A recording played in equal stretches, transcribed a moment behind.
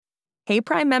Hey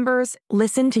Prime members,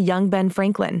 listen to Young Ben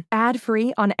Franklin,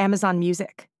 ad-free on Amazon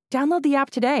Music. Download the app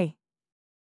today.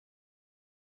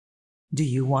 Do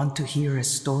you want to hear a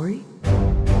story?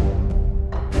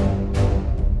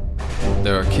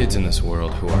 There are kids in this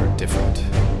world who are different.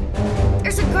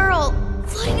 There's a girl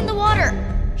floating in the water.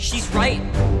 She's right.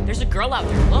 There's a girl out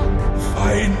there. Look.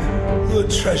 Find the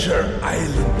treasure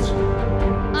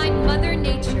island. I'm Mother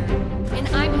Nature, and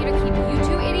I'm here to keep you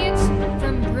two idiots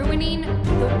from ruining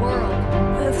the world.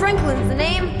 Franklin's the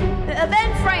name.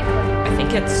 Ben Franklin. I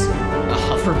think it's a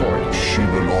hoverboard. She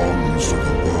belongs to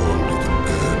the world of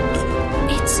the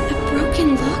dead. It's a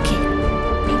broken locket.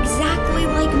 Exactly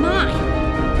like mine.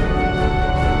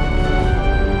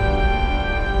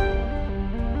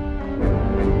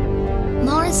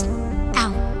 Mars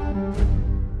out.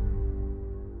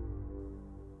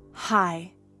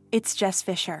 Hi, it's Jess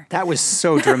Fisher. That was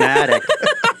so dramatic.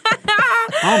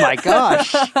 Oh my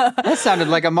gosh. That sounded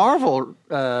like a Marvel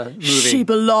movie. She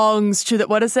belongs to the,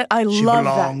 what is it? She love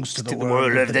belongs that. to the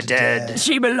world of the dead.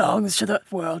 She belongs to the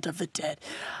world of the dead.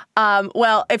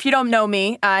 Well, if you don't know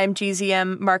me, I'm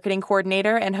GZM marketing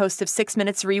coordinator and host of 6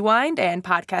 Minutes Rewind and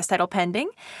podcast title Pending.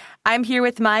 I'm here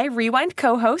with my Rewind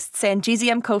co-hosts and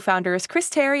GZM co-founders, Chris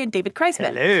Terry and David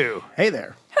Kreisman. Hello. Hey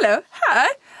there. Hello.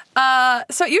 Hi.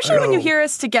 So usually when you hear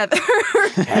us together,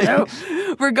 hello,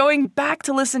 we're going back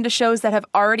to listen to shows that have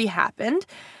already happened.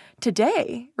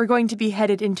 Today, we're going to be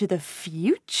headed into the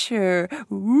future.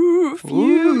 Ooh,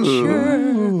 future.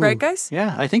 Ooh. Right, guys?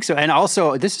 Yeah, I think so. And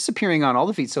also, this is appearing on all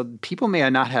the feeds, so people may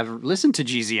not have listened to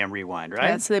GZM Rewind,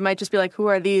 right? Yeah, so they might just be like, who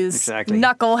are these Exactly.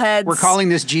 knuckleheads? We're calling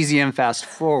this GZM Fast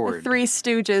Forward. Three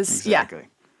Stooges. Exactly.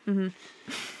 Yeah. Mm-hmm.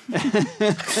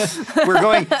 we're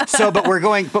going, yeah, fast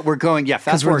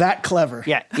Because we're forward. that clever.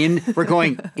 Yeah, we're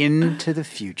going into the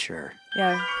future.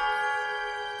 Yeah.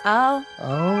 Oh.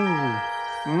 Oh.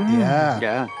 Yeah.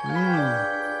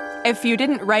 Yeah. If you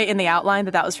didn't write in the outline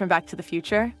that was from Back to the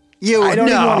Future. I don't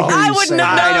even want to hear I you wouldn't say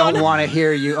have that. I don't want to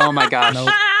hear you. Oh my gosh.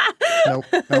 Nope.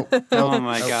 Oh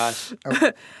my gosh.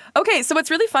 Okay, so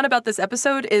what's really fun about this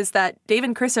episode is that Dave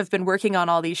and Chris have been working on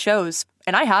all these shows,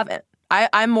 and I haven't.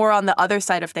 I'm more on the other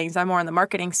side of things. I'm more on the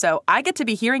marketing, so I get to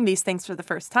be hearing these things for the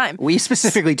first time. We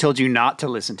specifically told you not to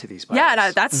listen to these podcasts.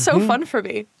 Yeah, that's so fun for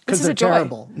me. Because This is they're a joy.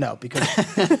 terrible. No, because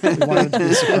we wanted it to be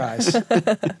a surprise.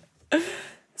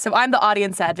 So I'm the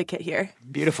audience advocate here.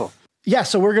 Beautiful. Yeah,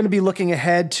 so we're going to be looking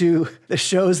ahead to the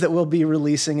shows that we'll be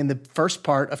releasing in the first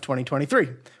part of 2023.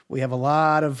 We have a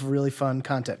lot of really fun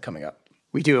content coming up.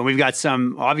 We do, and we've got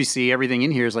some, obviously everything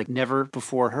in here is like never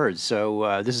before heard.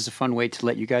 So this is a fun way to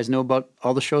let you guys know about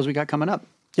all the shows we got coming up.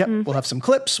 Yep, We'll have some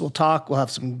clips, we'll have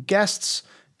some guests,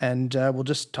 and we'll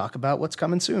just talk about what's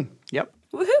coming soon. Yep.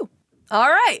 Woohoo! All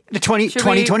right.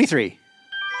 2023.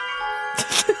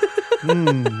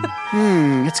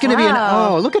 It's going to be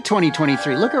look at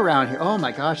 2023. Look around here. Oh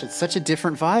my gosh, it's such a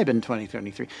different vibe in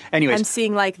 2023. Anyways. I'm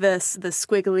seeing like the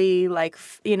squiggly, like,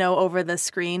 over the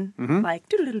screen.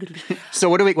 Like, So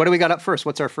what do we got up first?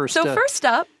 What's our first? So first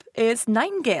up is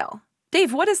Nightingale.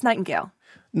 Dave, what is Nightingale?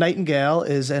 Nightingale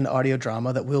is an audio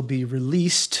drama that will be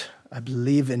released, I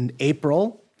believe, in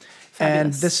April. Fabulous.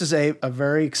 And this is a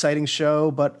very exciting show,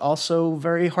 but also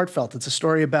very heartfelt. It's a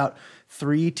story about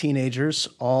 3 teenagers,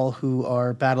 all who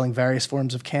are battling various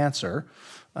forms of cancer,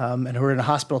 and who are in a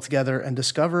hospital together and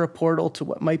discover a portal to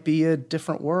what might be a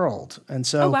different world. And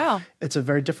so It's a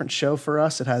very different show for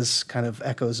us. It has kind of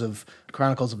echoes of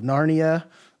Chronicles of Narnia,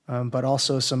 but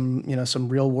also some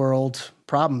real world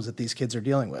problems that these kids are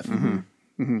dealing with. Mm-hmm.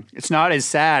 Mm-hmm. It's not as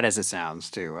sad as it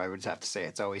sounds, too. I would have to say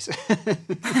it's always.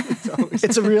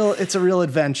 It's a real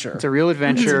adventure. It's a real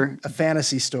adventure. It's a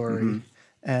fantasy story,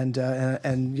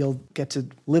 and you'll get to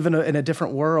live in a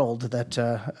different world,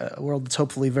 a world that's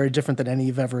hopefully very different than any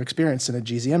you've ever experienced in a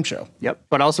GZM show. Yep,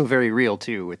 but also very real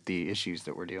too with the issues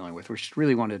that we're dealing with. We just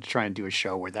really wanted to try and do a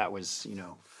show where that was,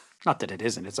 not that it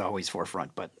isn't. It's always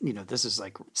forefront, but this is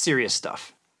like serious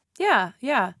stuff. Yeah,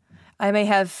 yeah. I may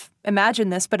have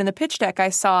imagined this, but in the pitch deck, I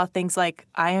saw things like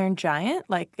Iron Giant.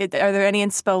 Are there any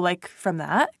inspo from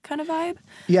that kind of vibe?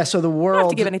 Yeah. So the world. I don't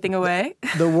have to give anything away.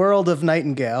 The world of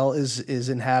Nightingale is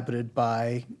inhabited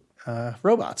by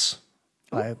robots,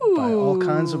 by all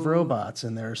kinds of robots,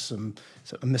 and there's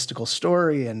a mystical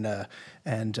story, and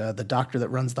the doctor that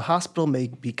runs the hospital may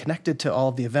be connected to all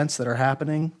of the events that are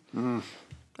happening. Oh,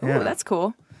 that's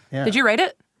cool. Yeah. Did you write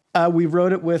it? We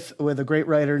wrote it with a great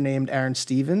writer named Aaron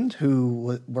Stevens,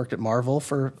 who worked at Marvel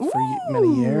for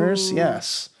many years.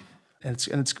 Yes, and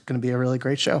it's going to be a really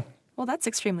great show. Well, that's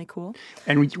extremely cool.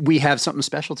 And we have something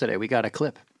special today. We got a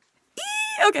clip.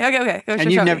 Okay.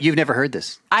 And you've never heard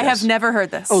this? I have never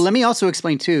heard this. Oh, let me also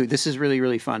explain too. This is really,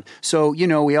 really fun. So,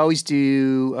 we always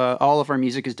do, all of our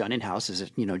music is done in-house, as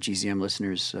GZM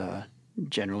listeners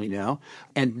generally know.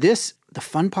 And the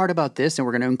fun part about this, and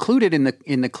we're going to include it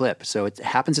in the clip, so it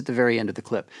happens at the very end of the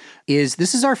clip, is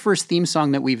this is our first theme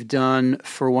song that we've done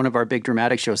for one of our big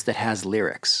dramatic shows that has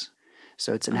lyrics.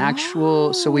 So it's an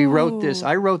actual, so I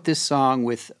wrote this song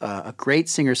with a great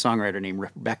singer-songwriter named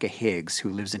Rebecca Higgs, who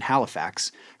lives in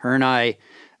Halifax. Her and I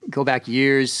go back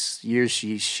years.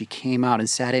 She came out and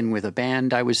sat in with a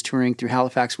band I was touring through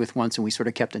Halifax with once, and we sort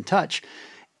of kept in touch.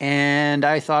 And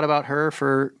I thought about her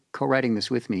for co-writing this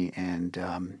with me. And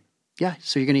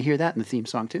so you're going to hear that in the theme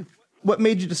song too. What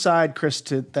made you decide, Chris,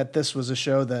 that this was a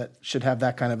show that should have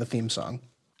that kind of a theme song?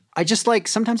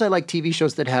 Sometimes I like TV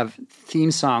shows that have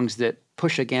theme songs that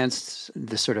push against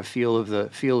the sort of feel of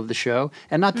the show.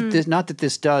 And not that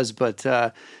this does, but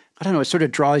I don't know, it sort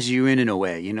of draws you in a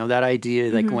way, that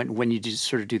idea, like when you just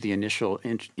sort of do the initial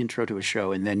intro to a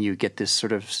show and then you get this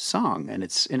sort of song and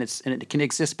it can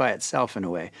exist by itself in a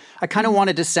way. I kind of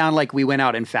wanted to sound like we went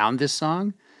out and found this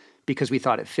song because we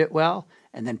thought it fit well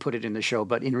and then put it in the show.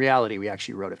 But in reality, we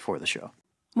actually wrote it for the show.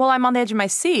 Well, I'm on the edge of my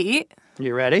seat.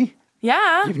 You ready?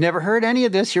 Yeah. You've never heard any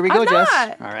of this. Here we go, Jess.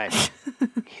 Not. All right.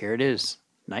 Here it is.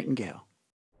 Nightingale.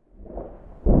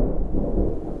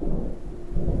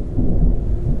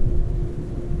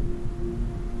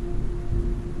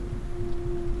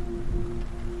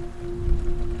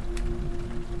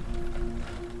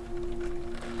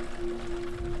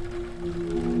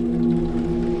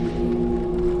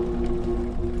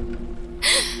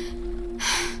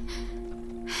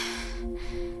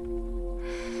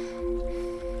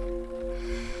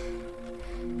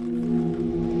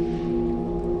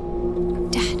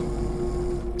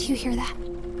 Do you hear that?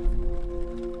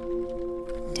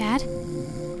 Dad?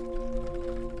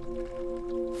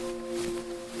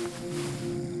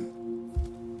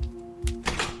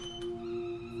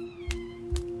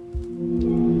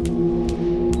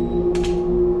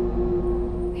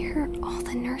 Where are all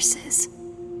the nurses?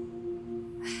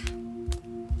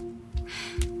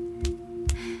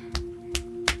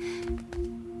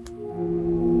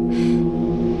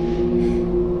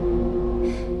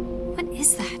 What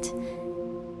is that?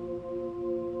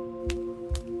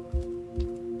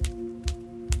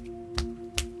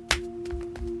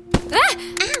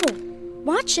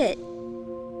 Watch it.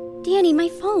 Danny, my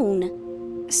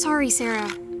phone. Sorry, Sarah.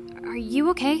 Are you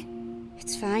okay?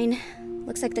 It's fine.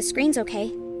 Looks like the screen's okay.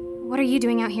 What are you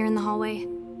doing out here in the hallway?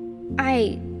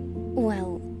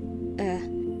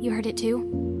 You heard it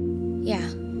too? Yeah.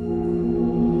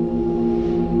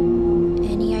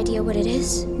 Any idea what it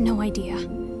is? No idea.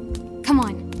 Come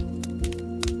on.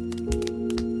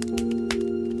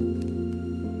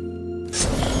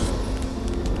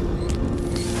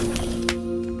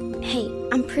 Hey,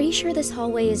 I'm pretty sure this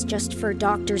hallway is just for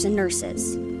doctors and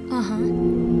nurses. Uh-huh.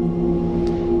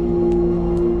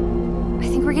 I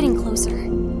think we're getting closer.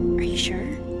 Are you sure?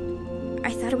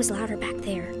 I thought it was louder back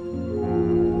there.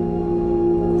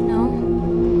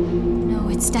 No,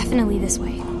 it's definitely this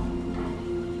way.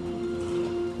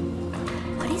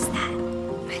 What is that?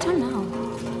 I don't know.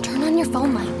 Turn on your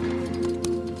phone light.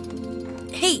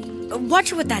 Hey,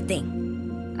 watch it with that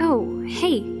thing. Oh,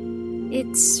 hey.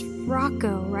 It's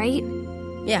Rocco, right?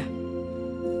 Yeah.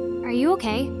 Are you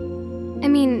okay? I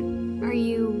mean,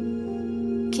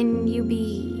 can you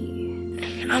be...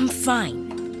 I'm fine.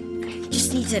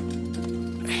 Just need to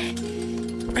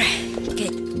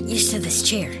get used to this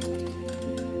chair.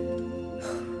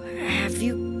 Have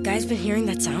you guys been hearing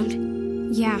that sound?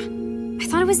 Yeah. I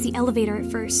thought it was the elevator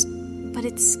at first, but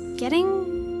it's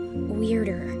getting...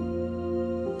 weirder.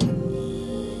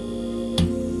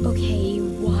 Okay,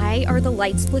 why are the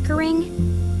lights flickering?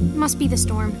 Must be the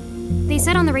storm. They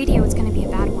said on the radio it's gonna be a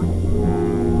bad one.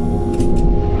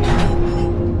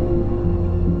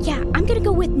 Yeah, I'm gonna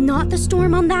go with not the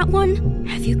storm on that one.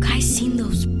 Have you guys seen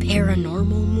those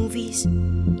paranormal movies?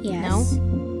 Yes. No?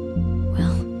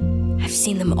 Well, I've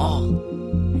seen them all.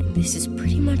 And this is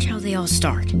pretty much how they all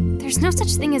start. There's no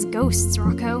such thing as ghosts,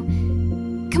 Rocco.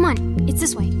 Come on, it's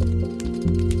this way.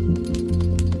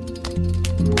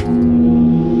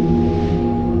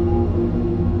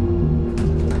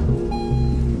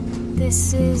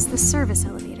 This is the service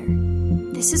elevator.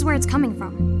 This is where it's coming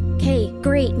from. Okay,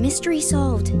 great. Mystery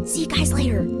solved. See you guys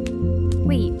later.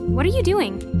 Wait, what are you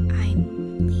doing?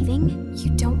 I'm leaving.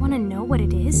 You don't want to know what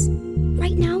it is?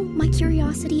 Right now, my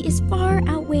curiosity is far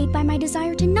outweighed by my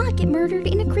desire to not get murdered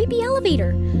in a creepy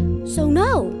elevator. So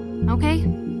no. Okay.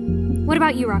 What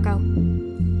about you, Rocco?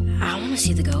 I want to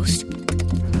see the ghost.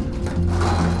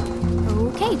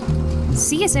 Okay.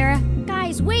 See ya, Sarah. Guys,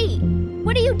 Guys, wait!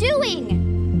 What are you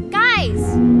doing? Guys!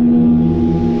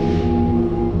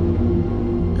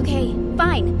 Okay,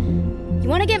 fine. You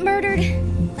want to get murdered?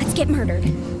 Let's get murdered.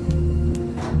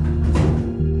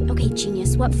 Okay,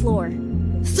 genius, what floor?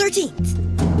 13th.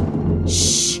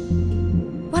 Shh!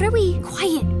 What are we?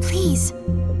 Quiet, please.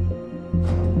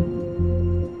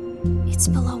 It's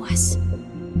below us.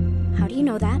 How do you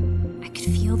know that? I could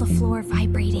feel the floor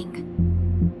vibrating.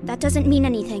 That doesn't mean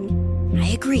anything. I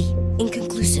agree.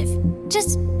 Inconclusive.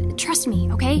 Just trust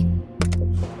me, okay?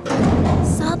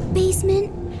 Sub-basement?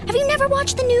 Have you never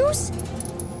watched the news?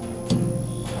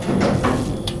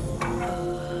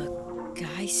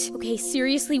 Guys. Okay,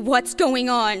 seriously, what's going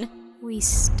on? We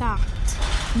stopped.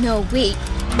 No, wait.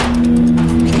 I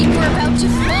think we're about to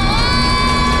fall!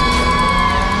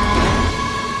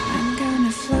 I'm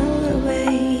gonna float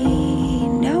away.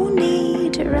 No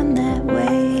need to run that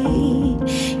way.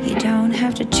 You don't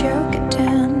have to choke it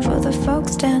down for the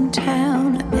folks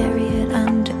downtown. Bury it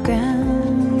underground.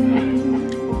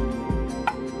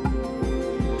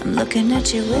 I'm looking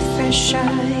at you with fresh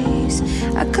eyes.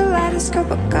 A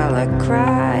kaleidoscope of color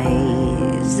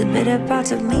cries. The bitter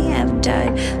parts of me have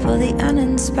died. For the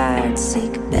uninspired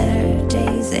seek better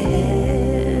days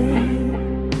ahead.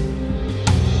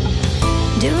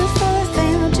 Do it for the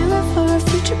fame or do it for a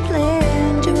future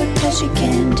plan. Do it cause you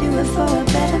can, do it for a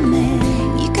better man.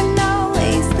 You can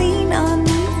always lean on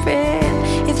your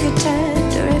friend. If you're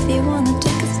tired or if you wanna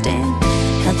take a stand.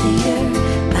 Healthier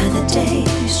by the day,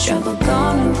 struggle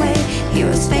gone away.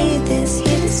 Heroes' faith is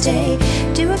here to stay.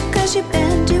 Do it cause you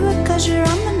bend, do it cause you're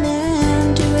on the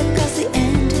mend. Do it cause the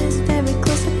end is very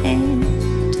close at hand.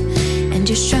 And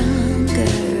you're stronger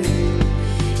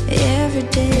every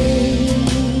day.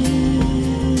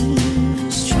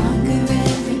 Stronger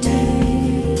every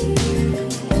day.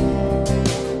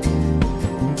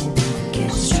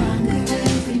 Get stronger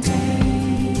every day.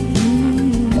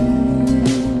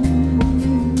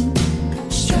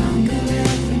 Stronger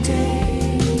every day.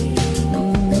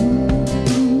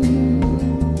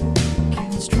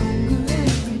 Get stronger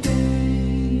every day.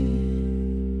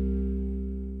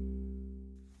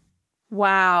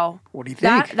 Wow. What do you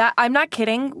think? That I'm not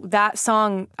kidding. That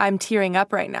song, I'm tearing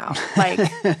up right now. Like,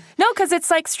 no, because it's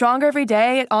like Stronger Every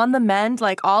Day, On the Mend,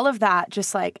 like all of that.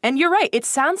 Just like, and you're right. It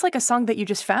sounds like a song that you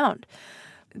just found.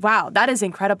 Wow, that is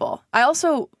incredible.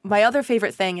 My other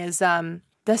favorite thing is the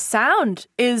sound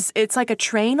it's like a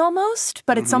train almost,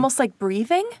 but it's almost like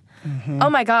breathing.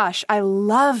 Oh my gosh, I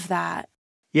love that.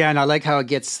 Yeah, and I like how it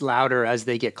gets louder as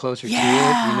they get closer to it.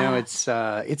 Yeah. You know, it's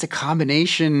a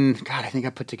combination. God, I think I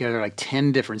put together like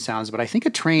 10 different sounds, but I think a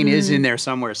train is in there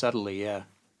somewhere subtly. Yeah.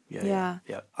 Yeah.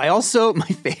 I also, my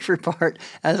favorite part,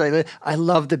 I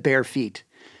love the bare feet.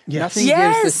 Yes. Nothing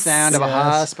gives the sound of a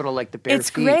hospital like the bare It's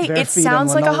feet. great. Bare It feet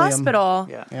sounds on like a linoleum. hospital.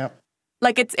 Yeah.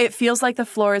 Like it feels like the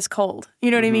floor is cold.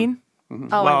 You know what I mean?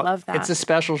 Oh, I love that. It's a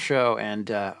special show, and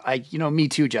me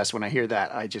too, Jess. When I hear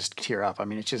that, I just tear up. I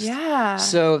mean, it's just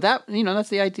So that that's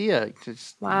the idea.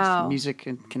 Wow. Music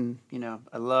can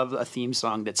I love a theme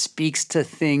song that speaks to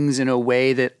things in a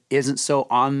way that isn't so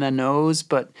on the nose,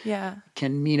 but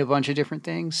can mean a bunch of different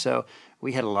things. So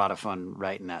we had a lot of fun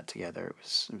writing that together. It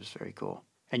was very cool,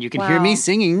 and you can hear me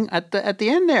singing at the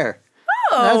end there.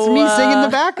 That's me singing the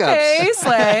backups. Okay,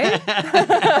 Slay.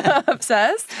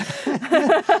 Obsessed.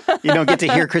 You don't get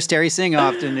to hear Chris Terry sing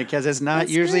often because it's not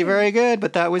usually very good,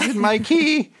 but that was in my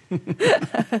key.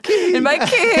 In my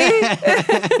key.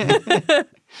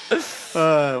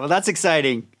 Well, that's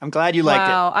exciting. I'm glad you liked it.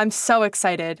 Wow, I'm so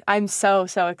excited. I'm so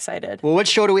excited. Well, what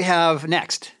show do we have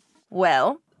next?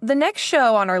 Well, the next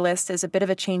show on our list is a bit of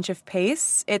a change of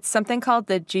pace. It's something called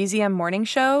the GZM Morning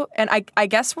Show, and I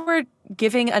guess we're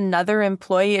giving another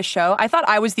employee a show. I thought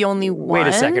I was the only one. Wait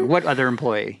a second. What other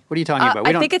employee? What are you talking about?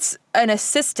 I think it's an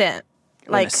assistant,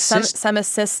 some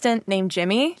assistant named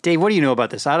Jimmy. Dave, what do you know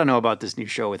about this? I don't know about this new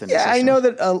show with an assistant. I know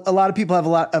that a lot of people have a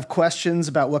lot of questions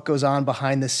about what goes on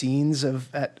behind the scenes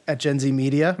at Gen Z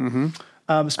Media. Mm-hmm.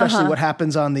 Especially what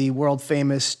happens on the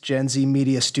world-famous Gen Z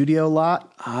Media studio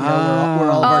lot, where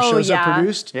all of our shows are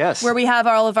produced. Yes. Where we have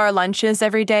all of our lunches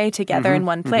every day together in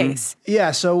one place.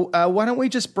 Yeah, so why don't we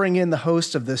just bring in the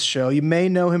host of this show? You may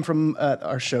know him from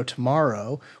our show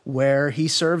tomorrow, where he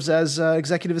serves as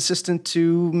executive assistant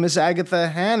to Miss Agatha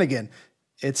Hannigan.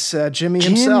 It's Jimmy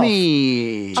himself.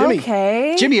 Jimmy.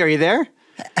 Okay. Jimmy, are you there?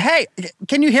 Hey,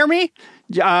 can you hear me?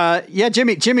 Yeah,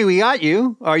 Jimmy. Jimmy, we got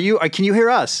you. Can you hear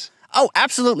us? Oh,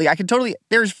 absolutely. I can totally.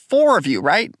 There's 4 of you,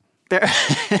 right? No,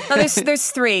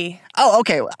 there's 3. Oh,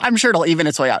 okay. I'm sure it'll even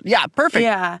its way out. Yeah, perfect.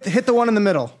 Yeah. Hit the one in the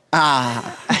middle.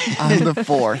 I'm the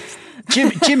 4th.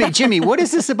 Jimmy, what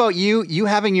is this about you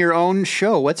having your own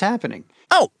show? What's happening?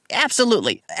 Oh,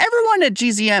 absolutely. Everyone at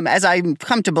GZM, as I've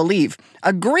come to believe,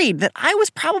 agreed that I was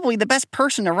probably the best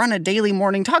person to run a daily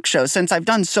morning talk show since I've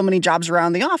done so many jobs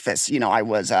around the office. You know, I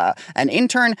was an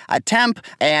intern, a temp,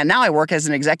 and now I work as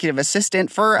an executive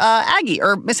assistant for Aggie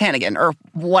or Miss Hannigan or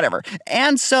whatever.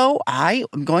 And so I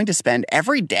am going to spend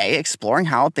every day exploring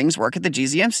how things work at the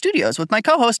GZM studios with my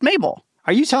co-host, Mabel.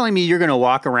 Are you telling me you're going to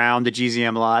walk around the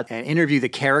GZM lot and interview the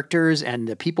characters and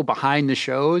the people behind the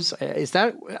shows? This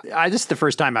is the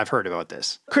first time I've heard about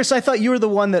this. Chris, I thought you were the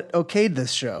one that okayed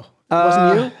this show.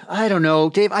 Wasn't you? I don't know,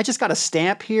 Dave. I just got a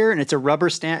stamp here, and it's a rubber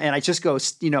stamp, and I just go,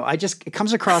 it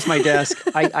comes across my desk.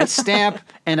 I stamp,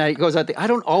 and it goes out. I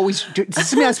don't always. Does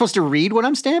this mean I'm supposed to read what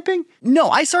I'm stamping? No,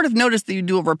 I sort of noticed that you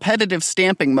do a repetitive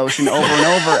stamping motion over and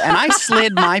over, and I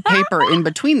slid my paper in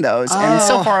between those, and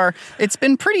so far it's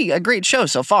been a great show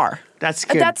so far. That's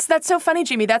good. That's so funny,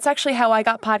 Jimmy. That's actually how I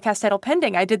got podcast title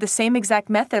pending. I did the same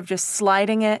exact method of just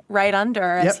sliding it right under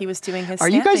as he was doing his. Are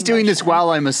you guys doing motion. this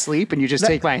while I'm asleep and you just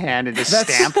take my hand and just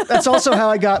stamp? That's also how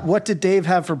I got What Did Dave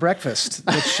Have for Breakfast,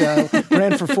 which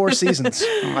ran for 4 seasons.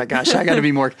 Oh my gosh, I got to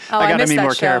be more. I got to be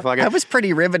more show. careful. I was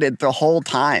pretty riveted the whole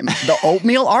time. The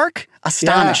oatmeal arc,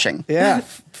 astonishing. Yeah.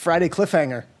 Friday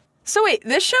cliffhanger. So wait,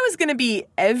 this show is going to be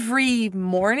every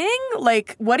morning?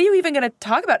 Like, what are you even going to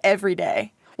talk about every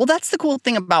day? Well, that's the cool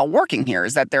thing about working here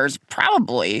is that there's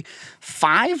probably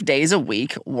 5 days a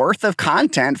week worth of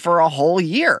content for a whole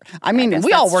year. I mean,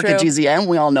 we all work at GZM.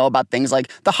 We all know about things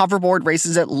like the hoverboard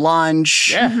races at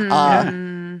lunch.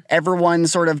 Everyone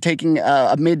sort of taking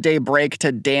a midday break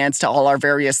to dance to all our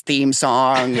various theme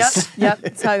songs. Yep.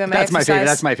 That's how I'm gonna exercise.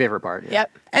 That's my favorite part. Yeah.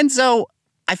 Yep. And so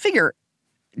I figure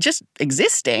just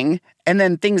existing and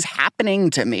then things happening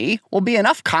to me will be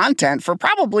enough content for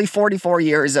probably 44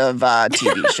 years of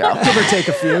TV show. Give or take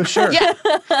a few, sure. Yeah.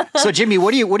 So Jimmy,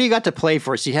 what do you got to play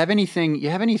for us? Do you have anything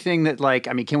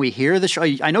that can we hear the show?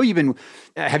 I know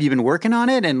have you been working on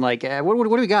it? And what do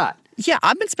we got? Yeah,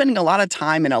 I've been spending a lot of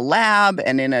time in a lab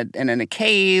and in a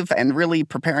cave and really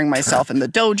preparing myself in the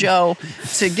dojo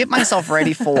to get myself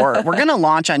ready for. We're going to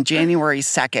launch on January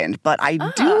 2nd, but I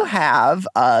do have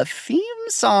a theme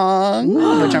song,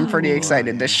 which I'm pretty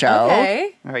excited to show.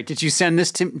 Okay. All right.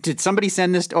 Did somebody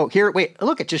send this? Oh, here. Wait.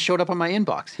 Look, it just showed up on my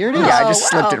inbox. Here it is. Yeah, I just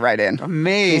slipped it right in.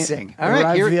 Amazing. All right.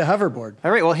 Arrived via hoverboard.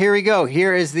 All right. Well, here we go.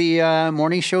 Here is the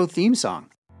morning show theme song.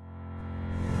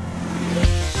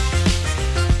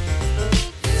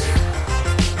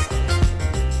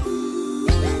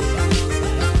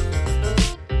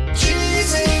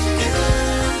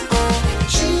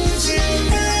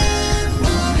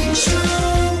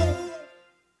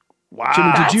 Wow.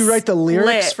 Jimmy, did you write the lyrics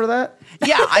lit. for that?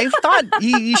 Yeah, I thought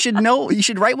you should know. You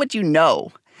should write what you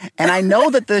know. And I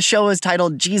know that the show is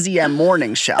titled GZM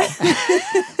Morning Show.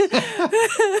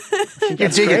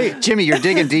 Jimmy, you're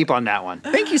digging deep on that one.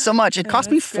 Thank you so much. It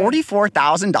cost me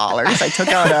 $44,000. I took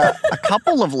out a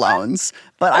couple of loans,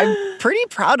 but I'm pretty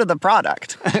proud of the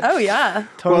product. Oh, yeah.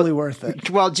 Totally worth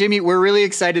it. Well, Jimmy, we're really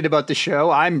excited about the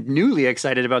show. I'm newly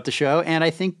excited about the show, and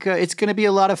I think it's going to be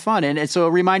a lot of fun. And so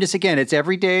remind us again, it's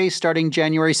every day starting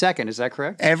January 2nd. Is that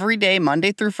correct? Every day,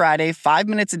 Monday through Friday, 5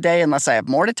 minutes a day, unless I have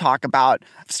more to talk about,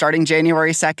 starting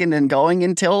January 2nd and going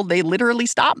until they literally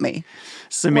stop me.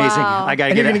 It's amazing. Wow. I got to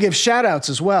And get you're going it. to give shout outs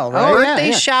as well, right?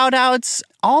 Birthday shout outs,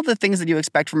 all the things that you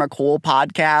expect from a cool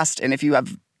podcast. And if you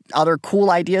have other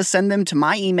cool ideas, send them to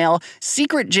my email,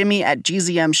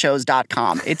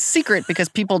 secretjimmy@gzmshows.com. It's secret because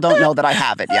people don't know that I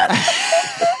have it yet.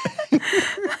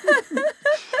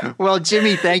 Well,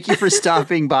 Jimmy, thank you for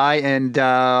stopping by. And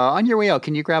on your way out,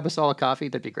 can you grab us all a coffee?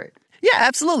 That'd be great. Yeah,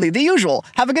 absolutely. The usual.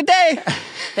 Have a good day.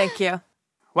 Thank you.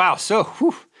 Wow. So,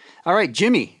 all right,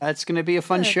 Jimmy, that's going to be a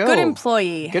fun show. Good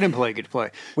employee. Good employee.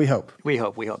 We hope. We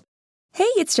hope. Hey,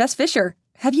 it's Jess Fisher.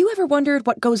 Have you ever wondered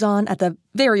what goes on at the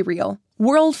very real,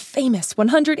 world-famous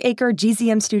 100-acre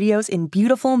GZM studios in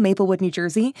beautiful Maplewood, New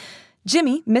Jersey?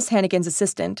 Jimmy, Miss Hannigan's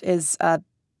assistant, is,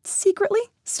 secretly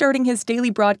starting his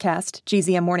daily broadcast,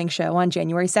 GZM Morning Show, on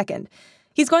January 2nd.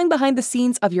 He's going behind the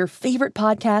scenes of your favorite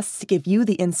podcasts to give you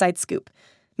the inside scoop.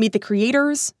 Meet the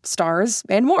creators, stars,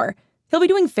 and more. He'll be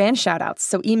doing fan shout-outs,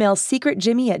 so email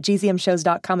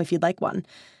secretjimmy@gzmshows.com if you'd like one.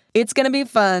 It's going to be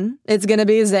fun, it's going to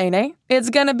be zany, it's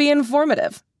going to be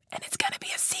informative, and it's going to be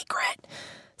a secret.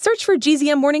 Search for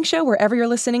GZM Morning Show wherever you're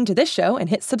listening to this show and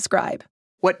hit subscribe.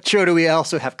 What show do we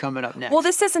also have coming up next? Well,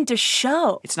 this isn't a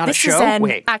show. It's not a show? This is an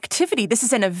Wait. activity. This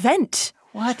is an event.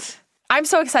 What? I'm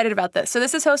so excited about this. So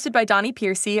this is hosted by Donnie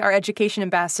Piercy, our education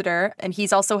ambassador, and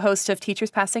he's also host of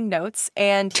Teachers Passing Notes.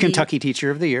 And Kentucky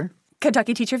Teacher of the Year.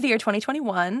 Kentucky Teacher of the Year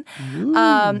 2021.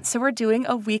 So we're doing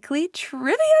a weekly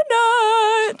trivia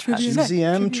night.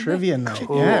 GZM Trivia Night.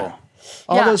 Cool. Yeah.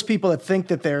 All those people that think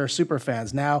that they're super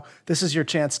fans, now this is your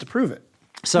chance to prove it.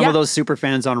 Some of those super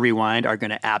fans on Rewind are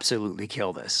going to absolutely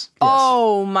kill this.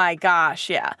 Oh my gosh,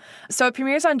 yeah. So it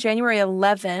premieres on January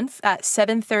 11th at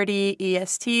 7:30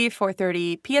 EST,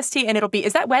 4:30 PST, and it'll be,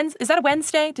 is that a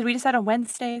Wednesday? Did we decide on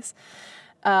Wednesdays?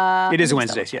 It is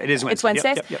Wednesdays. Yeah, it is Wednesdays. It's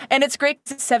Wednesdays. Yep. And it's great.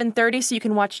 It's 7:30, so you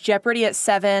can watch Jeopardy at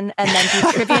 7 and then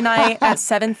do trivia night at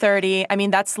 7:30. I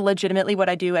mean, that's legitimately what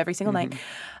I do every single night.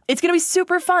 It's going to be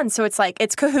super fun. So it's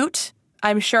Kahoot.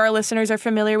 I'm sure our listeners are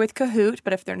familiar with Kahoot,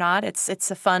 but if they're not, it's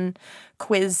a fun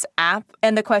quiz app.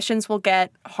 And the questions will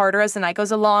get harder as the night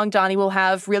goes along. Donnie will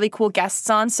have really cool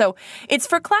guests on. So it's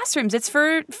for classrooms, it's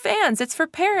for fans, it's for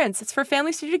parents, it's for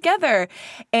families to do together.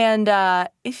 And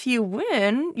if you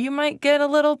win, you might get a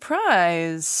little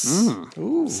prize.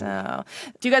 Ooh. So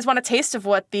do you guys want a taste of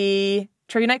what the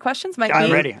trivia night questions might be?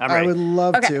 I'm ready. I would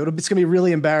love to. It's going to be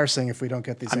really embarrassing if we don't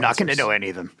get these I'm not going to know any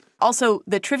of them. Also,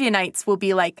 the trivia nights will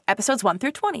be like episodes 1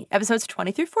 through 20, episodes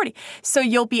 20 through 40. So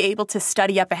you'll be able to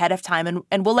study up ahead of time,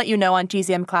 and we'll let you know on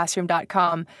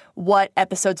gzmclassroom.com what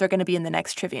episodes are going to be in the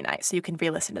next trivia night, so you can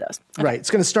re-listen to those. Okay. Right. It's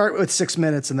going to start with 6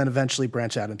 minutes and then eventually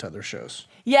branch out into other shows.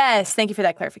 Yes, thank you for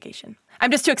that clarification.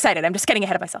 I'm just too excited. I'm just getting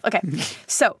ahead of myself. Okay,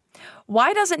 so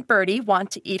why doesn't Birdie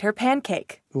want to eat her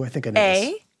pancake? Oh, I think I know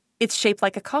A, it's shaped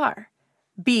like a car.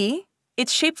 B,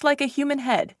 it's shaped like a human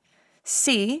head.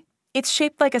 C, it's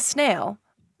shaped like a snail.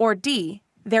 Or D,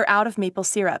 they're out of maple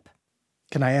syrup.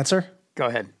 Can I answer? Go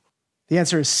ahead. The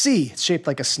answer is C. It's shaped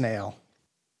like a snail.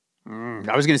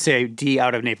 I was going to say D,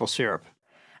 out of maple syrup.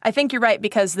 I think you're right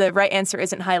because the right answer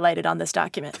isn't highlighted on this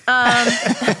document.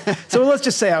 So let's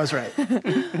just say I was right.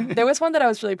 There was one that I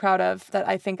was really proud of that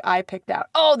I think I picked out.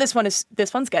 Oh, this one's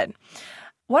good.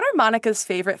 What are Monica's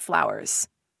favorite flowers?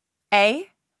 A,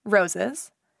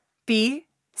 roses. B,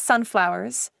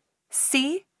 sunflowers.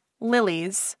 C,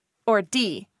 lilies. Or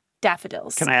D,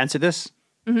 daffodils. Can I answer this?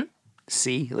 Mm-hmm.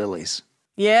 C, lilies.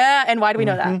 Yeah, and why do we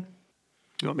know that?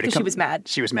 Because she was mad.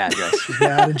 She was mad, yes. She's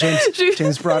mad, and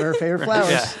James brought her favorite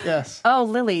flowers. Yeah. Yes. Oh,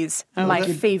 lilies, my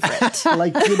favorite.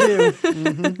 Like you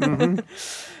do.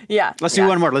 Yeah. Let's do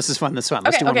one more. This is fun. Let's do one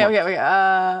more.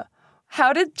 Okay.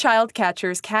 How did child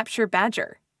catchers capture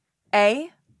badger?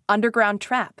 A, underground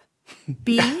trap.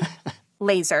 B,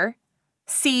 laser.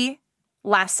 C,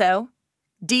 lasso.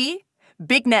 D,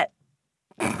 big net.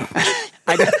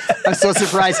 I'm so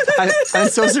surprised. I'm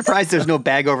so surprised there's no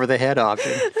bag over the head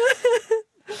option.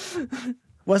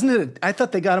 Wasn't it? I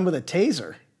thought they got him with a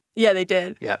taser. Yeah, they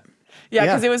did. Yep. Yeah,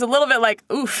 because it was a little bit like,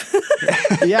 oof.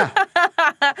 Yeah.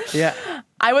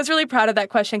 I was really proud of that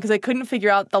question because I couldn't figure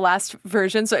out the last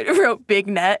version, so I wrote big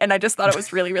net, and I just thought it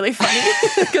was really, really funny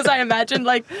because I imagined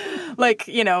like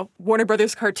Warner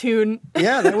Brothers cartoon.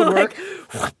 Yeah, that would work.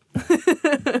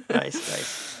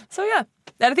 Nice. So yeah,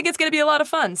 I think it's going to be a lot of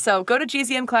fun. So go to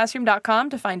gzmclassroom.com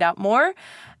to find out more,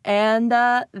 and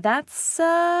that's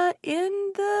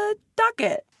in the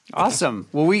docket. Awesome.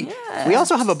 Well, we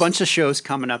also have a bunch of shows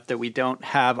coming up that we don't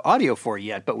have audio for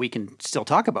yet, but we can still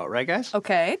talk about, right, guys?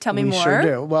 Okay, tell me we more. We sure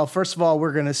do. Well, first of all,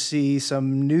 we're going to see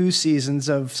some new seasons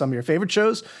of some of your favorite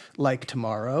shows, like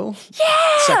Tomorrow. Yeah!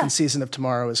 Second season of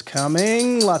Tomorrow is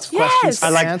coming. Lots of questions to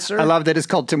answer. I love that it's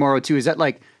called Tomorrow too. Is that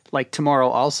like Tomorrow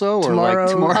also? Or Tomorrow,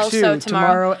 like Tomorrow also 2?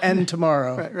 Tomorrow and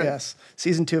Tomorrow. Right. Yes.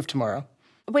 Season 2 of Tomorrow.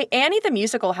 Wait, Annie the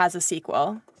musical has a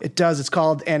sequel. It does. It's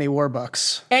called Annie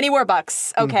Warbucks. Annie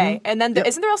Warbucks. Okay. And then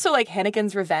isn't there also like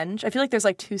Hannigan's Revenge? I feel like there's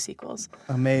like 2 sequels.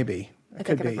 Maybe. It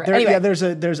could be. Anyway. Yeah,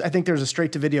 I think there's a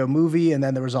straight to video movie, and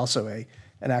then there was also an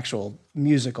actual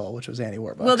musical, which was Annie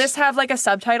Warbucks. Will this have like a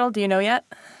subtitle? Do you know yet?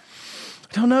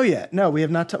 I don't know yet. No, we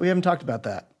have not. We haven't talked about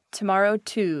that. Tomorrow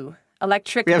 2.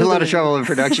 Electric. We have a lot of trouble in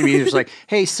production meetings. It's like,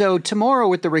 hey, so tomorrow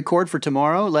with the record for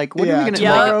tomorrow, like, what are we going to do?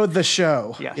 Tomorrow the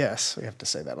show. Yeah. Yes, we have to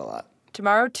say that a lot.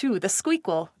 Tomorrow 2. The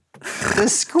Squeakquel. The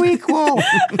Squeakquel.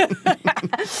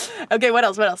 Okay, what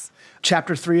else?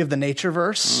 Chapter 3 of the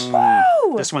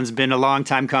Natureverse. This one's been a long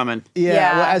time coming.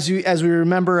 Yeah. Well, as we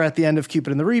remember at the end of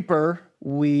Cupid and the Reaper,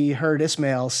 we heard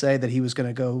Ismail say that he was going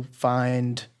to go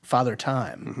find Father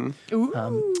Time.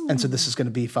 And so this is going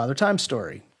to be Father Time's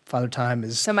story. Father Time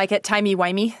is... So might get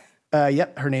timey-wimey.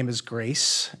 Yep. Her name is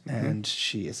Grace, and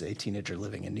she is a teenager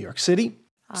living in New York City.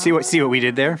 See what we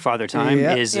did there? Father Time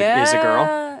is a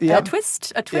girl. Yep. A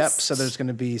twist. Yep. So there's going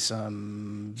to be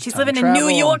some. She's living in New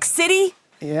York City.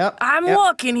 Yep. I'm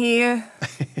walking here.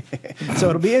 So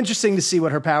it'll be interesting to see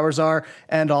what her powers are,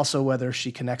 and also whether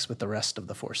she connects with the rest of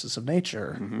the forces of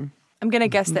nature. I'm going to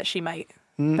guess that she might,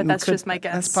 but that's just my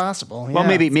guess. That's possible. Well,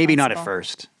 maybe not at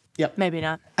first. Yep. Maybe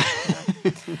not.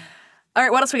 All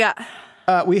right, what else we got?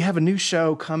 We have a new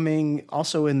show coming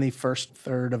also in the first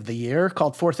third of the year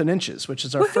called Fourth and Inches, which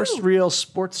is our first real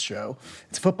sports show.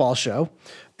 It's a football show,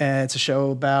 and it's a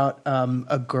show about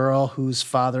a girl whose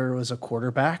father was a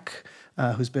quarterback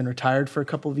who's been retired for a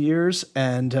couple of years,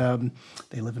 and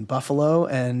they live in Buffalo,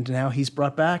 and now he's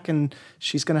brought back, and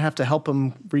she's going to have to help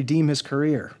him redeem his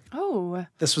career. Oh.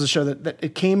 This was a show that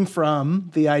it came from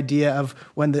the idea of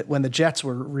when the Jets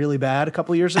were really bad a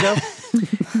couple of years ago.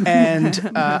 And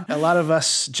a lot of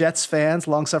us Jets fans,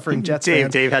 long-suffering Jets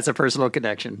fans. Dave has a personal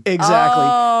connection. Exactly.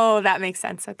 Oh, that makes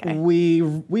sense. Okay. We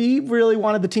really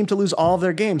wanted the team to lose all of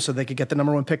their games so they could get the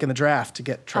number 1 pick in the draft to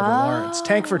get Trevor Lawrence.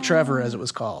 Tank for Trevor, as it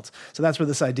was called. So that's where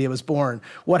this idea was born.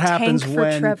 What happens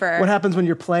when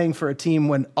you're playing for a team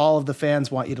when all of the fans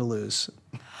want you to lose?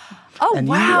 Oh,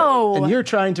 wow. And you're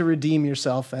trying to redeem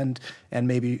yourself and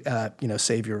maybe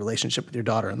save your relationship with your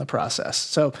daughter in the process.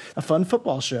 So a fun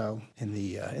football show in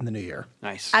the new year.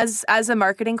 Nice. As a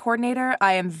marketing coordinator,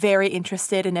 I am very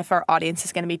interested in if our audience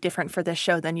is going to be different for this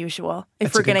show than usual.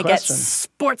 If we're going to get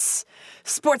sports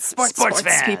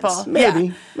fans. people.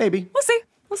 Maybe. We'll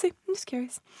see. I'm just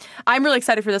curious. I'm really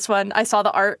excited for this one. I saw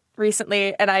the art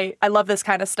recently, and I love this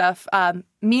kind of stuff.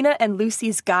 Mina and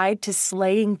Lucy's Guide to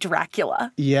Slaying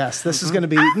Dracula. Yes, this is going to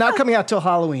be not coming out till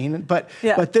Halloween, but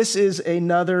this is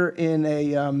another in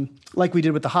a like we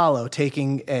did with The Hollow,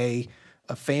 taking a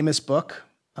famous book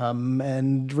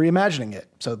and reimagining it.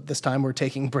 So this time we're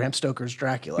taking Bram Stoker's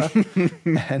Dracula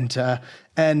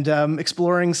and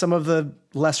exploring some of the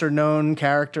lesser known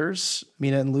characters.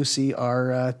 Mina and Lucy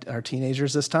are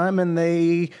teenagers this time, and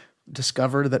they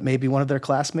discover that maybe one of their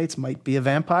classmates might be a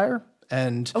vampire.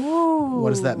 And what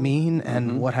does that mean?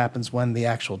 And what happens when the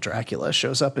actual Dracula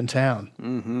shows up in town?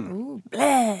 Mm-hmm. Ooh,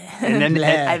 bleh. And then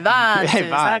I want to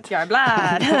suck your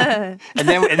blood. and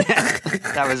then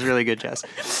that was really good, Jess.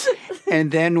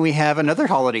 And then we have another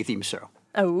holiday themed show.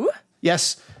 Oh,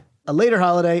 yes, a later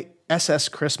holiday, SS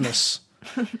Christmas.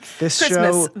 This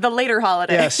Christmas, show, the later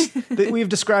holiday. Yes, we've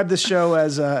described this show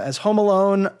as Home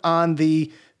Alone on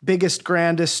the biggest,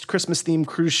 grandest Christmas-themed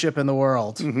cruise ship in the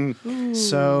world. Mm-hmm.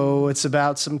 So it's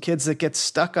about some kids that get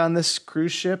stuck on this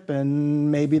cruise ship,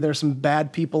 and maybe there's some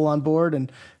bad people on board,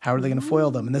 and how are they going to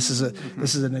foil them? And this is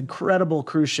an incredible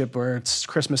cruise ship where it's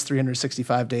Christmas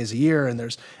 365 days a year, and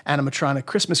there's animatronic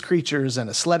Christmas creatures and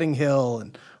a sledding hill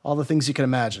and all the things you can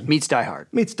imagine. Meets Die Hard.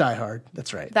 Meets Die Hard.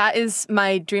 That's right. That is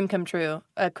my dream come true,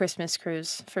 a Christmas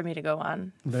cruise for me to go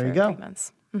on. There you go. 3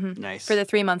 months. Mm-hmm. Nice. For the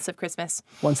 3 months of Christmas.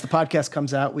 Once the podcast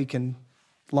comes out, we can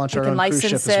launch our own license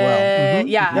cruise ship as well. Mm-hmm.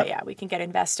 Yeah, we can get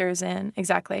investors in.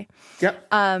 Exactly. Yep.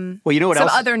 Well, you know what some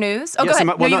else? Some other news? Oh, go ahead.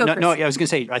 I was going to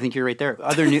say, I think you're right there.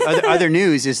 Other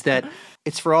news is that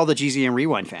it's for all the GZM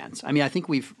Rewind fans. I mean, I think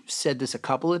we've said this a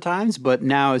couple of times, but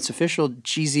now it's official.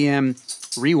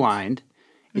 GZM Rewind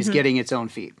is getting its own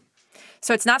feed.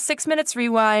 So it's not 6 Minutes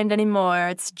Rewind anymore.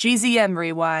 It's GZM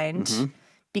Rewind. Mm-hmm.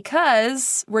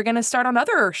 Because we're going to start on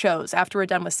other shows after we're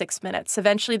done with 6 Minutes.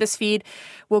 Eventually, this feed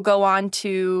will go on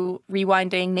to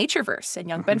rewinding Natureverse and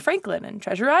Young Ben Franklin and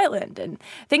Treasure Island and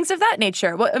things of that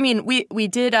nature. Well, I mean, we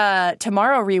did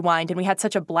Tomorrow Rewind, and we had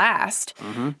such a blast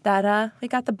that we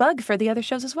got the bug for the other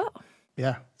shows as well.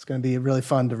 Yeah, it's going to be really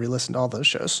fun to re-listen to all those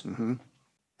shows. Mm-hmm.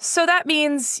 So that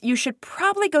means you should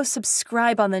probably go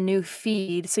subscribe on the new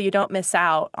feed so you don't miss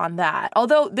out on that.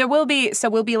 Although we'll be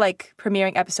like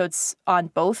premiering episodes on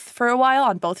both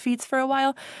feeds for a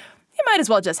while. You might as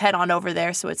well just head on over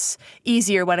there so it's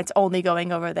easier when it's only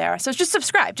going over there. So just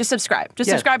subscribe.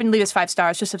 Subscribe and leave us 5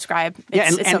 stars. Just subscribe.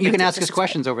 And you can ask us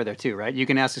questions over there too, right? You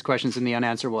can ask us questions in the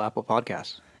Unanswerable Apple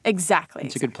Podcast. Exactly.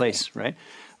 It's a good place, right?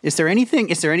 Is there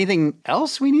anything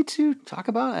else we need to talk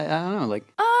about? I don't know, like...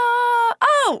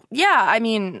 Oh, yeah. I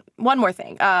mean, one more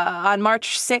thing. On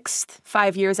March 6th,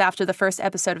 5 years after the first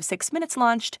episode of 6 Minutes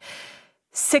launched,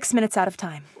 6 Minutes Out of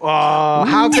Time. Oh,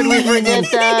 how could we forget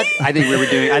that? I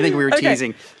think we were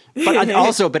teasing.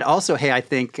 But also, hey, I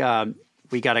think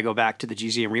we got to go back to the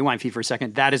GZM Rewind feed for a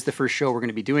second. That is the first show we're going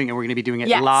to be doing, and we're going to be doing it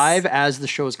live as the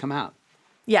shows come out.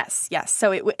 Yes.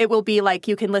 So it will be like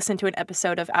you can listen to an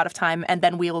episode of Out of Time, and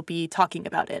then we will be talking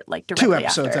about it like directly 2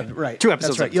 episodes, after. Right? 2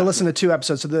 episodes. That's right. You'll listen to 2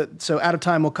 episodes. So Out of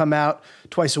Time will come out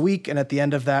twice a week, and at the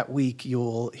end of that week,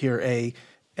 you'll hear a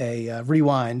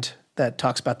rewind that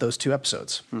talks about those 2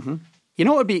 episodes. Mm-hmm. You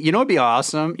know what would be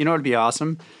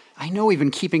awesome? I know we've been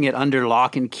keeping it under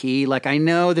lock and key. Like, I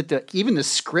know that even the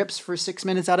scripts for 6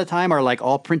 Minutes At a Time are like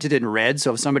all printed in red.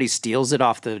 So if somebody steals it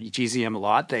off the GZM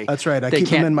lot, that's right. I keep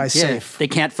them in my safe. They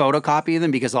can't photocopy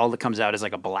them because all that comes out is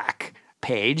like a black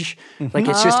page. Mm-hmm. Like,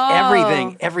 it's just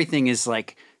everything is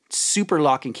like super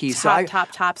lock and key.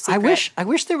 Top secret. I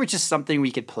wish there was just something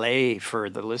we could play for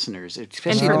the listeners,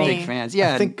 especially for the me. big fans.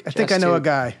 Yeah, I think I know a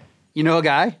guy. You know a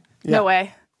guy? No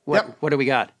way. What do we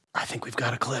got? I think we've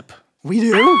got a clip. We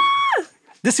do?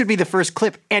 This would be the first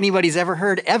clip anybody's ever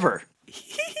heard, ever.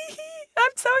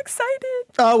 I'm so excited.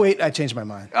 Oh, wait, I changed my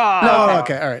mind.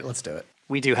 Okay, all right, let's do it.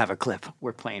 We do have a clip.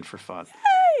 We're playing for fun.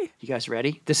 Yay! You guys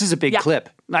ready? This is a big clip.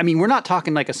 I mean, we're not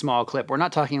talking like a small clip. We're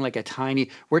not talking like a tiny.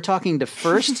 We're talking the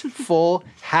first full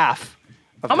half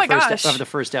of the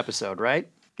first episode, right?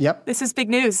 Yep. This is big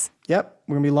news. Yep.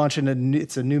 We're going to be launching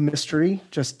it's a new mystery,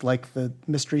 just like the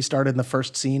mystery started in the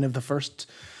first scene of the first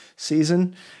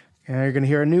season. And you're going to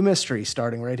hear a new mystery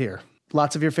starting right here.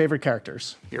 Lots of your favorite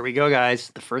characters. Here we go, guys.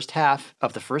 The first half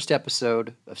of the first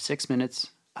episode of 6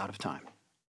 Minutes Out of Time.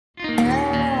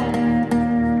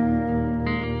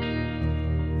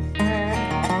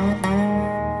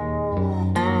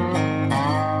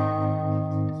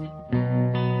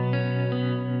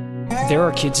 There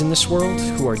are kids in this world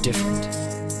who are different.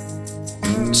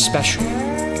 Special.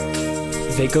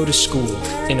 They go to school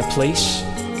in a place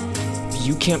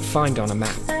you can't find on a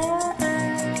map.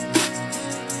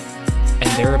 And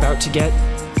they're about to get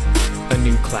a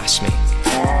new classmate.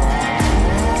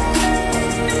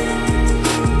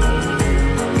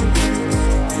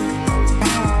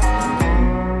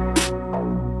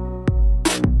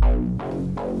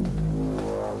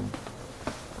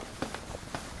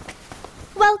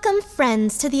 Welcome,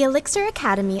 friends, to the Elixir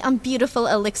Academy on beautiful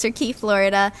Elixir Key,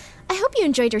 Florida. I hope you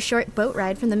enjoyed your short boat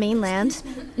ride from the mainland.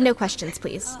 No questions,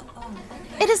 please.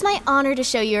 It is my honor to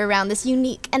show you around this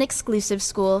unique and exclusive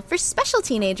school for special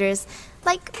teenagers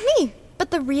like me.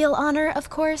 But the real honor, of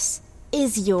course,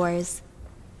 is yours.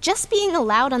 Just being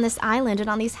allowed on this island and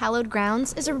on these hallowed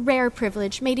grounds is a rare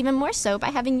privilege, made even more so by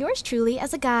having yours truly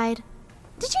as a guide.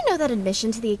 Did you know that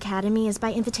admission to the Academy is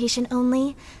by invitation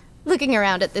only? Looking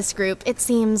around at this group, it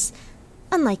seems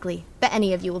unlikely that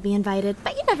any of you will be invited,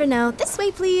 but you never know. This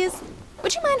way, please.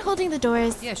 Would you mind holding the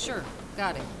doors? Yeah, sure.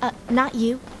 Got it. Not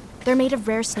you. They're made of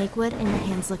rare snakewood, and your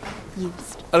hands look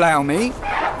used. Allow me.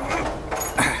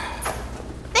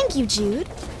 Thank you, Jude.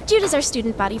 Jude is our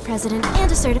student body president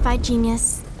and a certified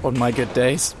genius. On my good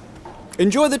days.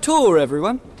 Enjoy the tour,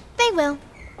 everyone. They will.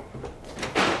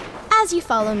 As you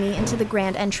follow me into the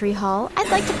grand entry hall,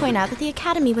 I'd like to point out that the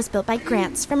Academy was built by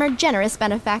grants from our generous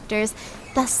benefactors.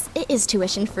 Thus, it is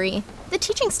tuition-free. The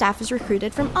teaching staff is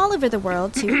recruited from all over the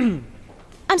world to...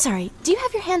 I'm sorry, do you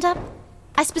have your hand up?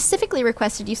 I specifically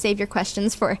requested you save your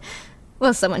questions for,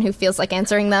 well, someone who feels like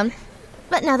answering them.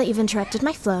 But now that you've interrupted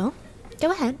my flow,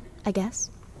 go ahead, I guess.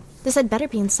 This had better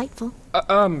be insightful.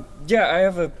 Yeah, I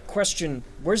have a question.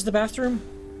 Where's the bathroom?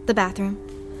 The bathroom.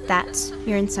 That's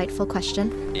your insightful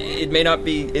question. It may not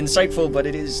be insightful, but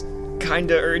it is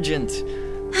kinda urgent.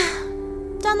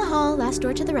 Down the hall, last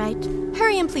door to the right.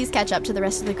 Hurry and please catch up to the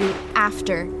rest of the group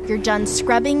after you're done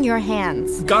scrubbing your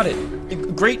hands. Got it.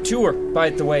 Great tour,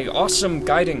 by the way. Awesome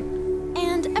guiding.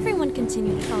 And everyone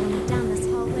continue to follow me down this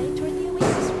hallway toward the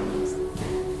Oasis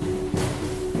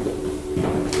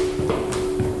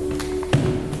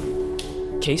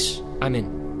rooms. Case, I'm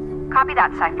in. Copy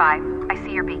that, Sci-Fi. I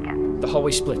see your beacon. The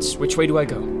hallway splits. Which way do I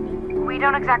go? We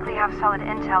don't exactly have solid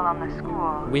intel on the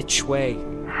school. Which way?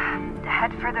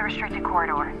 Head for the restricted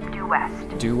corridor. Due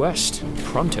west. Due west.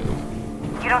 Pronto.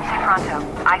 You don't say pronto.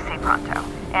 I say pronto.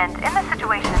 And in this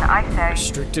situation, I say...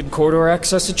 Restricted corridor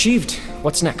access achieved.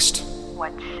 What's next?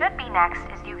 What should be next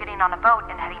is you getting on a boat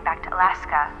and heading back to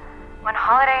Alaska. When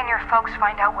Holiday and your folks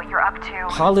find out what you're up to...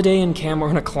 Holiday and Cam are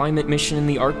on a climate mission in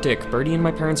the Arctic. Birdie and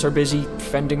my parents are busy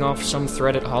fending off some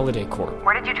threat at Holiday Corp.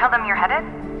 Where did you tell them you're headed?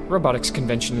 Robotics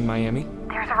convention in Miami.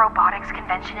 There's a robotics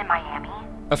convention in Miami?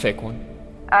 A fake one.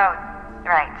 Oh,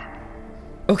 right.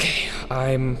 Okay,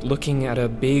 I'm looking at a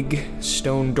big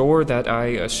stone door that I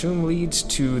assume leads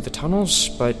to the tunnels,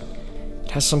 but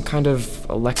it has some kind of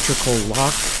electrical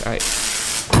lock.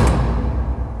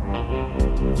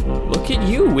 Look at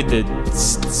you with the...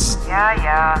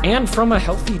 Yeah. And from a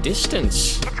healthy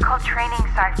distance. It's called training,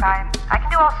 Sci-Fi. I can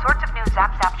do all sorts of new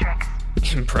zap tricks.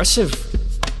 Impressive.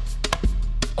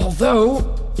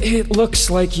 Although, it looks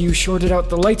like you shorted out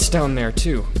the lights down there,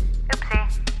 too.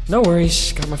 Oopsie. No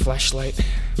worries, got my flashlight.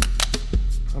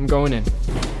 I'm going in.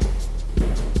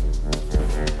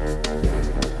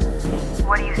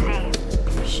 What do you see?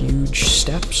 Huge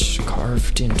steps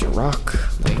carved into rock,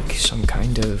 like some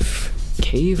kind of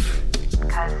cave.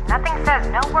 Because nothing says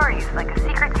no worries like a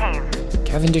secret cave.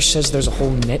 Cavendish says there's a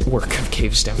whole network of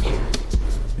caves down here.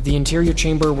 The interior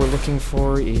chamber we're looking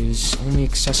for is only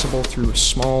accessible through a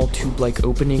small tube-like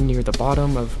opening near the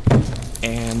bottom of...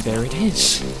 And there it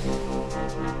is.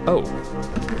 Oh,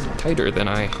 tighter than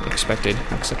I expected.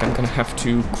 Looks like I'm gonna have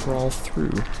to crawl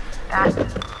through. That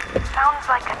sounds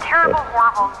like a terrible,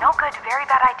 horrible, no good, very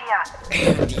bad idea.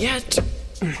 And yet...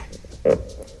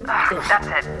 That's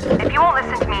it. If you won't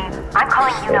listen to me, I'm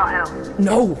calling you-know-who.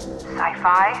 No!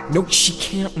 Sci-fi? No, she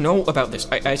can't know about this.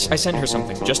 I sent her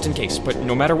something, just in case, but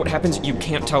no matter what happens, you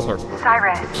can't tell her.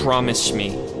 Cyrus. Promise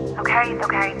me. Okay, it's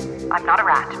okay. I'm not a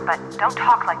rat, but don't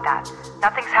talk like that.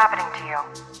 Nothing's happening to you.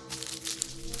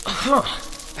 Huh.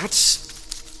 That's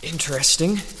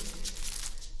interesting.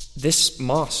 This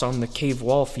moss on the cave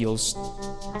wall feels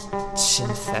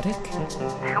synthetic?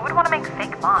 Who would want to make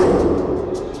fake moss?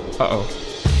 Uh-oh.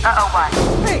 Uh-oh what?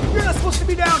 Hey, you're not supposed to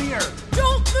be down here!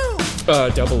 Don't move!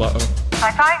 Double uh-oh.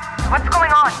 Sci-fi? What's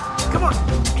going on? Come on!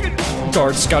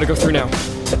 Guards, gotta go through now.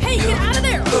 Hey, get out of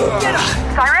there! Get up!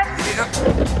 Cyrus?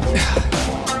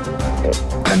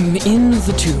 I'm in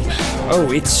the tube.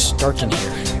 Oh, it's dark in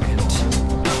here. And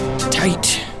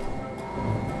tight.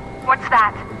 What's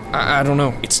that? I don't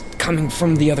know. It's coming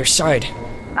from the other side.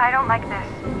 I don't like this.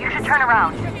 You should turn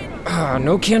around.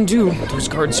 No can do. Those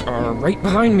guards are right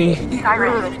behind me.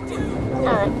 Cyrus.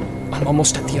 I'm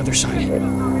almost at the other side.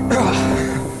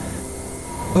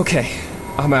 Okay,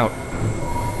 I'm out.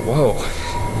 Whoa.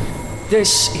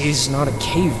 This is not a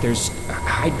cave. There's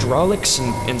hydraulics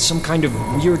and some kind of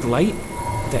weird light.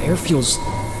 The air feels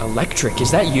electric.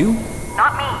 Is that you?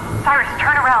 Not me. Cyrus,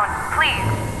 turn around, please.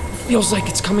 Feels like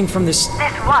it's coming from this...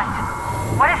 This what?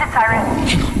 What is it, Cyrus?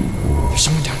 Hang on. There's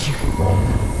someone down here.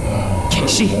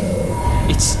 Casey?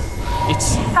 It's...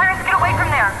 Cyrus, get away from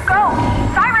there. Go!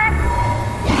 Cyrus!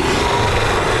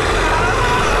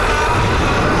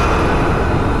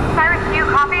 Cyrus, do you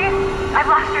copy? I've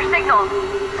lost your signal.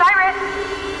 Cyrus!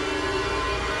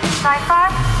 Sci-fi?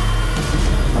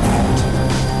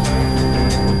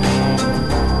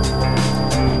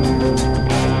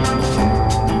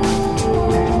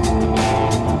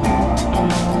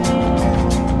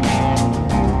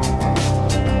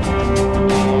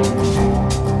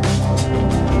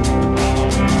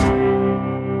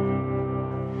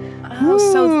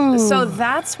 So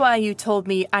that's why you told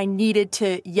me I needed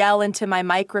to yell into my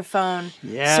microphone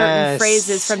certain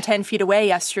phrases from 10 feet away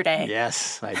yesterday.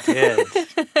 Yes, I did.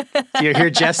 You hear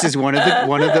Jess is one of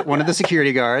the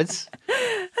security guards,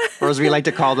 or as we like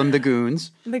to call them, the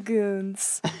goons. The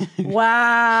goons.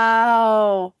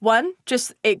 Wow. One,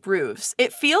 just it grooves.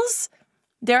 It feels,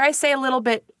 dare I say, a little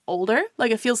bit older.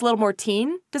 Like it feels a little more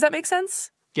teen. Does that make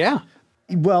sense? Yeah.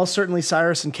 Well, certainly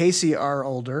Cyrus and Casey are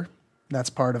older. That's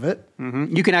part of it.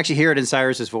 Mm-hmm. You can actually hear it in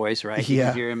Cyrus's voice, right? You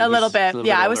can hear him. A little bit.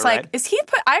 I was older, like, right? is he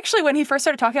actually, when he first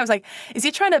started talking, I was like, is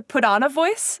he trying to put on a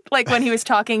voice? Like when he was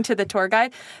talking to the tour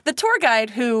guide? The tour guide,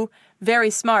 who, very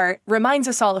smart, reminds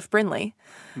us all of Brinley.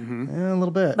 Mm-hmm. Yeah, a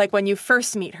little bit. Like when you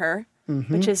first meet her,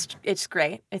 which is, it's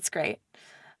great. It's great.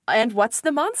 And what's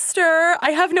the monster?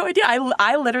 I have no idea.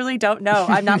 I literally don't know.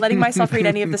 I'm not letting myself read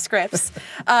any of the scripts.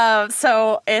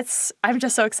 So I'm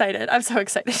just so excited. I'm so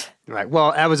excited. Right.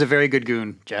 Well, that was a very good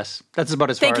goon, Jess. That's about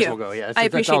as far as we'll go. Yeah. I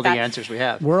appreciate that's all that. the answers we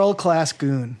have. World-class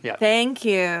goon. Yeah. Thank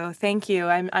you. Thank you.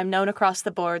 I'm known across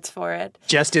the boards for it.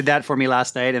 Jess did that for me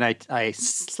last night, and I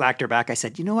slacked her back. I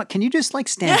said, you know what? Can you just like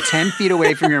stand 10 feet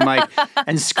away from your mic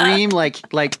and scream like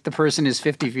the person is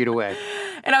 50 feet away?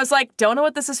 And I was like, don't know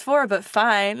what this is for, but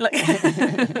fine. Like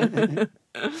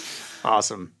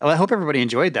Awesome. Well, I hope everybody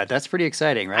enjoyed that. That's pretty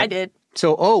exciting, right? I did.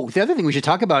 So, the other thing we should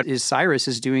talk about is Cyrus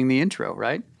is doing the intro,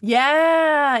 right?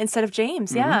 Yeah, instead of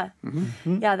James. Yeah.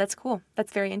 Mm-hmm. Yeah, that's cool.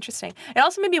 That's very interesting. It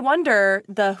also made me wonder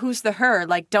the who's the her,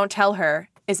 like don't tell her.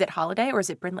 Is it Holiday or is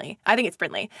it Brinley? I think it's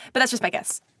Brinley, but that's just my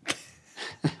guess.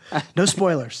 No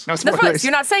spoilers. No spoilers.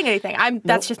 You're not saying anything.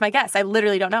 That's just my guess. I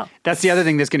literally don't know. That's the other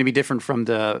thing that's going to be different from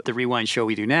the Rewind show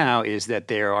we do now is that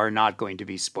there are not going to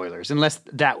be spoilers unless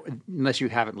you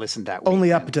haven't listened that week.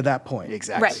 Only up to that point.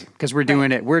 Exactly. Right. Because we're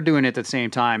doing it at the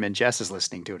same time, and Jess is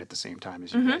listening to it at the same time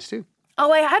as you guys too. Oh,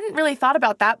 I hadn't really thought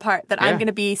about that part, that I'm going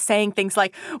to be saying things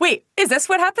like, wait, is this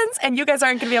what happens? And you guys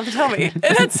aren't going to be able to tell me.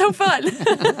 And that's so fun.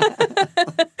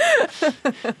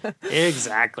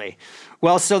 Exactly.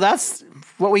 Well, so that's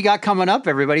what we got coming up,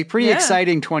 everybody. Pretty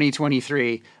exciting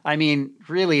 2023. I mean,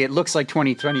 really, it looks like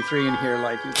 2023 in here.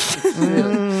 Like, it's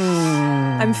really...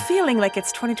 I'm feeling like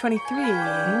it's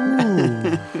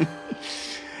 2023.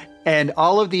 And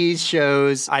all of these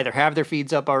shows either have their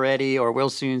feeds up already or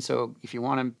will soon. So if you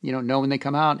want to, know when they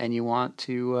come out and you want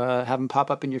to have them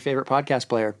pop up in your favorite podcast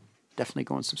player, definitely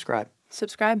go and subscribe.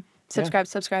 Subscribe. Yeah.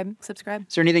 Subscribe.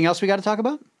 Is there anything else we got to talk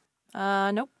about?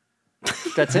 Nope.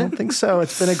 That's I it? don't think so.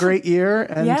 It's been a great year,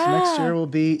 and next year will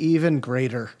be even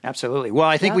greater. Absolutely. Well,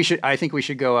 I think we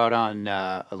should go out on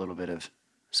a little bit of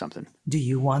something. Do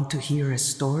you want to hear a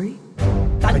story?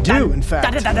 I do, in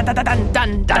fact. There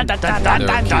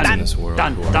are kids in this world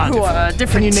Who are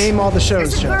different. Can you name all the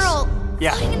shows, There's a Jess? girl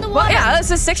Yeah. flying in the Well, water. yeah,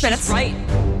 this is 6 minutes. She's right.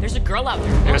 There's a girl out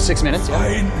there. There's 6 minutes. Yeah.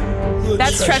 Find the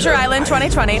That's Treasure Island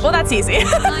 2020. Well, that's easy.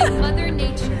 I'm Mother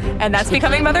Nature. And that's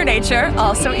Becoming Mother Nature.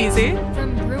 Also easy.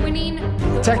 From ruining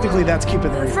the Technically, that's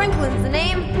Cupid the Reaper. Franklin's the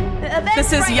name. Ben This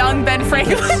is Franklin. young Ben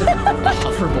Franklin.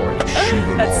 Hoverboard.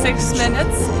 That's 6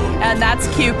 minutes. And that's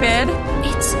Cupid.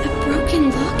 It's a broken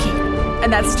locket.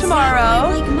 And that's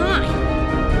tomorrow. Like mine.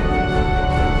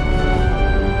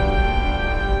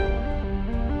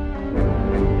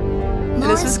 And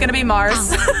this was going to be Mars.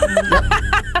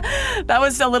 That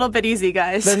was a little bit easy,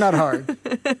 guys. They're not hard.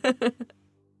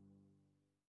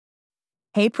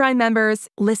 Hey Prime members,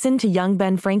 listen to Young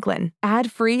Ben Franklin,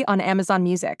 ad-free on Amazon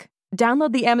Music.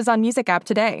 Download the Amazon Music app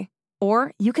today.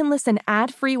 Or you can listen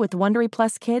ad-free with Wondery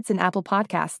Plus Kids and Apple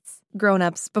Podcasts.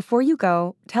 Grown-ups, before you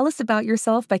go, tell us about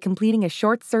yourself by completing a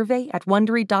short survey at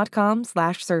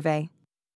Wondery.com/survey.